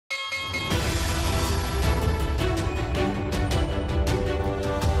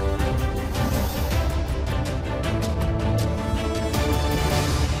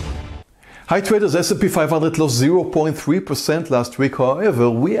Hi traders, S&P 500 lost 0.3% last week. However,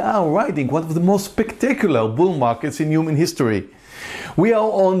 we are riding one of the most spectacular bull markets in human history. We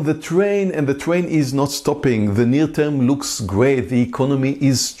are on the train and the train is not stopping. The near term looks great, the economy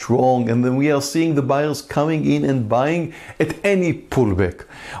is strong, and then we are seeing the buyers coming in and buying at any pullback.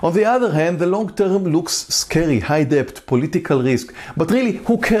 On the other hand, the long term looks scary, high debt, political risk, but really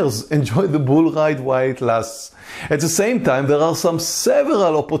who cares? Enjoy the bull ride while it lasts. At the same time, there are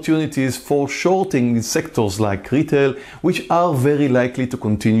several opportunities for shorting in sectors like retail, which are very likely to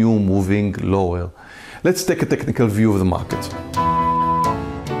continue moving lower. Let's take a technical view of the market.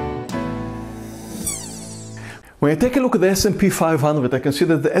 When I take a look at the S&P 500, I can see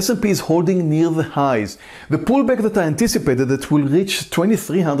that the S&P is holding near the highs. The pullback that I anticipated that will reach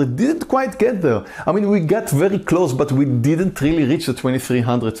 2300 didn't quite get there. I mean, we got very close, but we didn't really reach the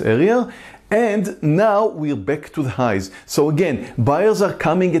 2300 area. And now we're back to the highs. So again, buyers are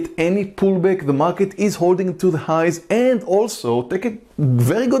coming at any pullback. The market is holding to the highs. And also take a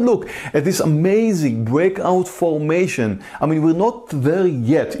very good look at this amazing breakout formation. I mean, we're not there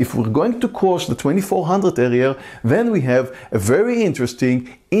yet. If we're going to cross the 2400 area, then we have a very interesting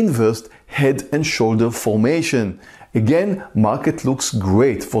inverse head and shoulder formation. Again, market looks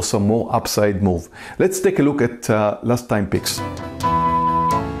great for some more upside move. Let's take a look at last time picks.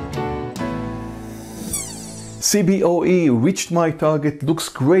 CBOE reached my target, looks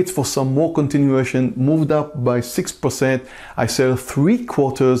great for some more continuation, moved up by 6%. I sell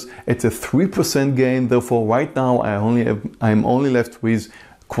 3/4 at a 3% gain, therefore right now I'm only left with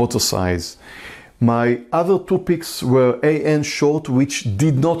quarter size. My other two picks were AN short, which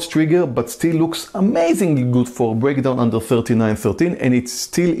did not trigger but still looks amazingly good for a breakdown under 39.13, and it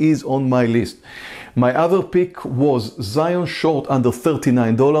still is on my list. My other pick was Zion short under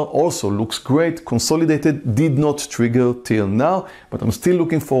 $39, also looks great, consolidated, did not trigger till now, but I'm still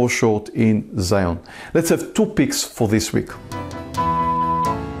looking for a short in Zion. Let's have two picks for this week.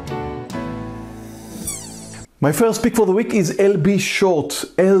 My first pick for the week is LB short,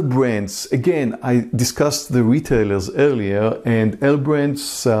 L Brands. Again, I discussed the retailers earlier, and L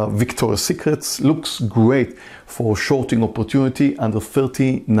Brands Victoria's Secrets looks great for shorting opportunity under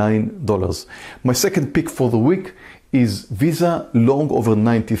 $39. My second pick for the week is Visa long over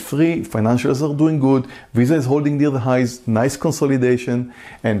 93. Financials are doing good. Visa is holding near the highs, nice consolidation,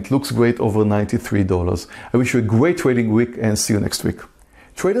 and looks great over $93. I wish you a great trading week and see you next week.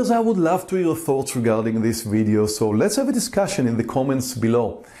 Traders, I would love to hear your thoughts regarding this video, so let's have a discussion in the comments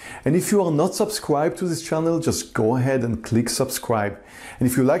below. And if you are not subscribed to this channel, just go ahead and click subscribe. And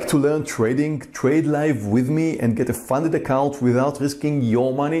if you like to learn trading, trade live with me and get a funded account without risking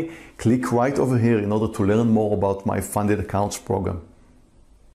your money, click right over here in order to learn more about my funded accounts program.